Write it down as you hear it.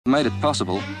Made it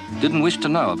possible didn't wish to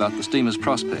know about the steamer's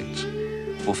prospects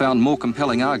or found more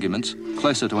compelling arguments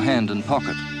closer to hand and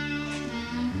pocket.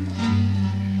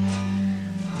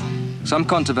 Some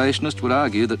conservationists would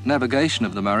argue that navigation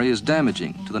of the Murray is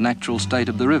damaging to the natural state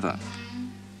of the river.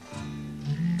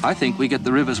 I think we get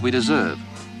the rivers we deserve,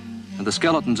 and the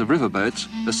skeletons of riverboats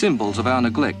are symbols of our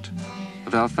neglect,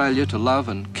 of our failure to love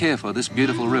and care for this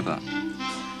beautiful river.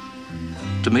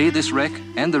 To me, this wreck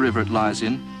and the river it lies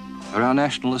in are our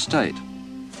national estate,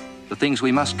 the things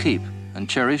we must keep and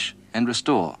cherish and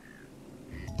restore.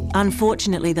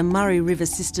 Unfortunately, the Murray River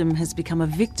system has become a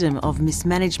victim of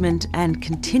mismanagement and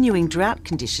continuing drought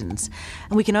conditions,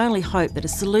 and we can only hope that a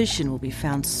solution will be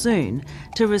found soon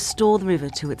to restore the river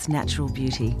to its natural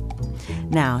beauty.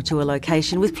 Now to a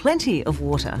location with plenty of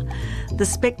water. The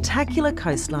spectacular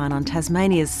coastline on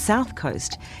Tasmania's south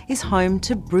coast is home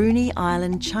to Bruny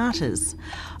Island Charters.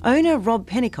 Owner Rob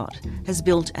Pennicott has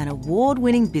built an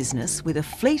award-winning business with a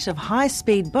fleet of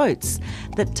high-speed boats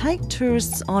that take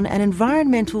tourists on an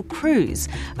environmental cruise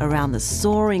around the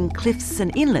soaring cliffs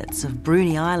and inlets of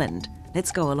Bruny Island.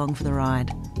 Let's go along for the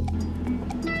ride.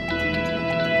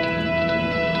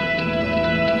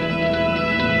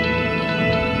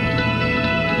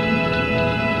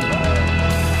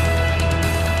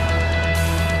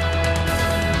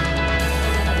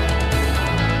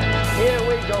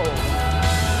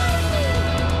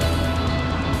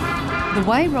 The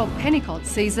way Rob Pennicott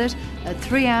sees it, a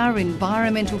 3-hour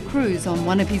environmental cruise on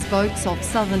one of his boats off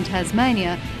southern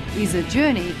Tasmania is a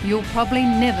journey you'll probably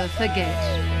never forget.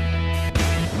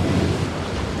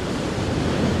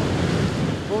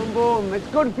 Boom, boom. It's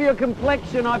good for your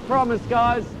complexion, I promise,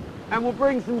 guys. And we'll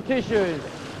bring some tissues.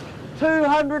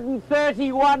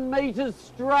 231 metres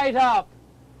straight up.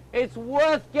 It's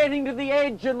worth getting to the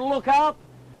edge and look up.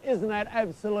 Isn't that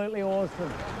absolutely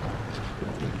awesome?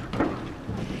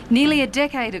 Nearly a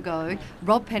decade ago,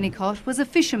 Rob Pennicott was a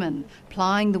fisherman,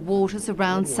 plying the waters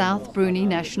around South Bruny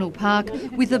National Park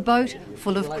with a boat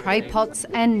full of cray pots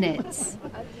and nets.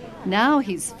 Now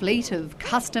his fleet of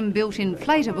custom-built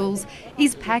inflatables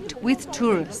is packed with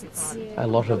tourists. A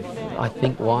lot of, I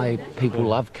think, why people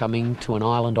love coming to an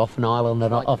island off an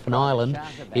island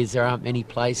is there aren't many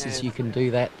places you can do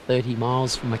that 30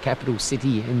 miles from a capital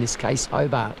city, in this case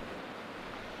Hobart.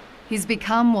 He's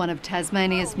become one of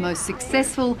Tasmania's most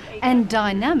successful and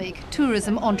dynamic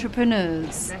tourism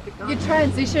entrepreneurs. Your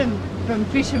transition from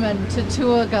fisherman to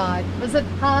tour guide, was it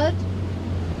hard?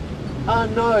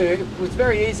 No, it was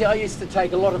very easy. I used to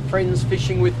take a lot of friends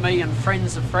fishing with me and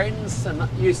friends of friends, and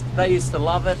they used to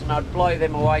love it, and I'd blow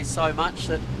them away so much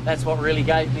that's what really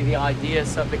gave me the idea,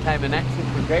 so it became a natural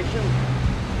progression.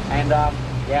 And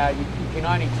yeah, you can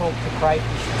only talk to crayfish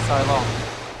for so long.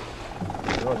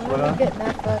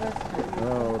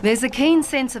 There's a keen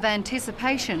sense of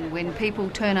anticipation when people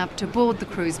turn up to board the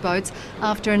cruise boats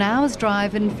after an hour's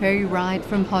drive and ferry ride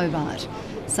from Hobart.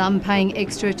 Some paying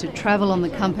extra to travel on the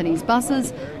company's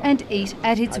buses and eat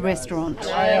at its restaurant.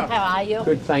 How are you?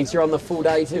 Good, thanks. You're on the full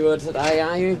day tour today,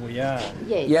 are you? We are.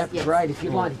 Yes. Yep, yes. great. If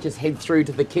you'd like to just head through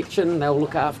to the kitchen, they'll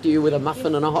look after you with a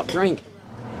muffin and a hot drink.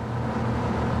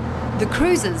 The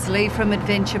cruises leave from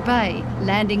Adventure Bay,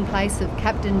 landing place of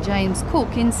Captain James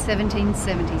Cook in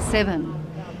 1777.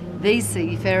 These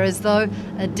seafarers, though,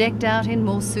 are decked out in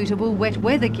more suitable wet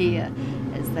weather gear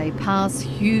as they pass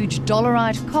huge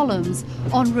dolerite columns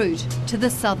en route to the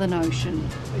Southern Ocean.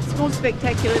 It's more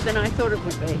spectacular than I thought it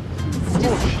would be.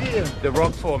 The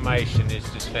rock formation is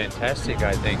just fantastic,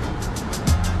 I think.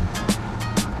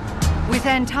 With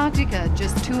Antarctica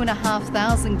just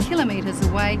 2,500 kilometres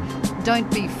away, don't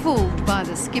be fooled by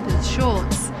the skipper's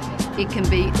shorts. It can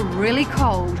be really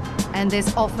cold and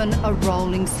there's often a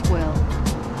rolling swell.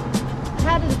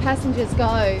 How do the passengers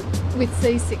go with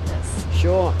seasickness?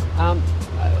 Sure.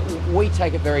 We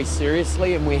take it very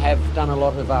seriously, and we have done a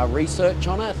lot of research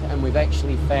on it, and we've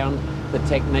actually found the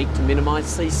technique to minimise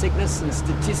seasickness, and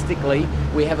statistically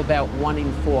we have about 1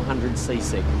 in 400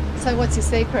 seasick. So what's your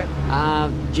secret?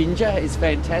 Ginger is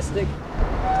fantastic.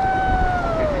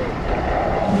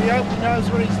 He hope he knows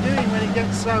what he's doing when he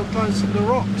gets so close to the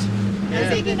rocks.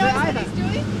 Does he know what he's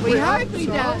doing? We hope he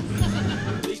does.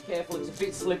 Be careful, it's a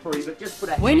bit slippery, but just put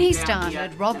a When he hand down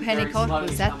started, here Rob and very Pennicott slowly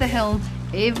was at the helm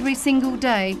every single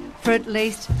day for at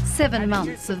least 7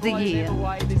 months of the year.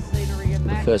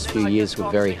 The first few years were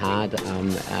very hard.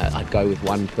 I'd go with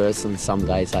one person, some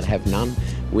days I'd have none,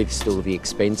 with still the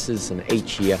expenses, and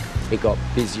each year it got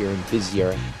busier and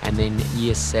busier. And then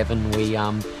year 7 we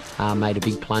made a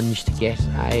big plunge to get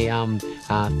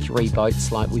 3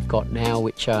 boats like we've got now,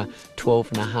 which are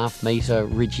 12.5 metre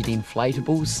rigid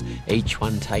inflatables, each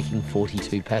one taking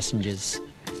 42 passengers.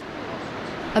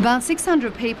 About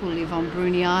 600 people live on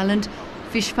Bruny Island.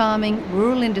 Fish farming,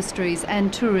 rural industries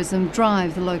and tourism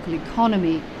drive the local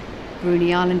economy.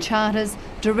 Bruny Island Charters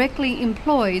directly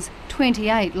employs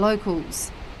 28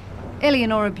 locals.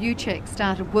 Eleonora Buchek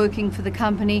started working for the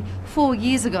company 4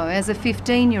 years ago as a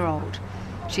 15-year-old.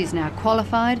 She's now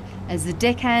qualified as a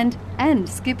deckhand and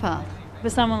skipper. For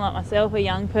someone like myself, a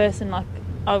young person, like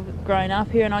I've grown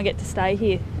up here and I get to stay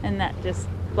here, and that just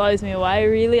blows me away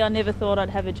really. I never thought I'd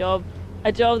have a job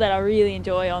that I really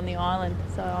enjoy on the island,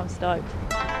 so I'm stoked.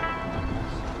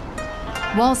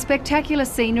 While spectacular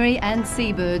scenery and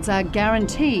seabirds are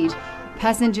guaranteed,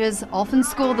 passengers often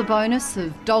score the bonus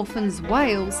of dolphins,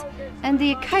 whales and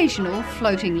the occasional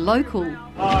floating local.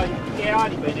 Oh, yeah,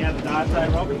 I've only been out today,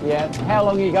 so Robbie. Yeah, how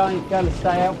long are you going to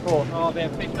stay out for? Oh,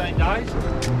 about 15 days.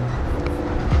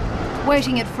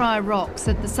 Waiting at Fry Rocks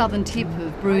at the southern tip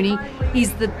of Bruny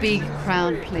is the big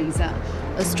crowd pleaser.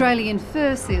 Australian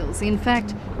fur seals, in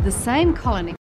fact, the same colony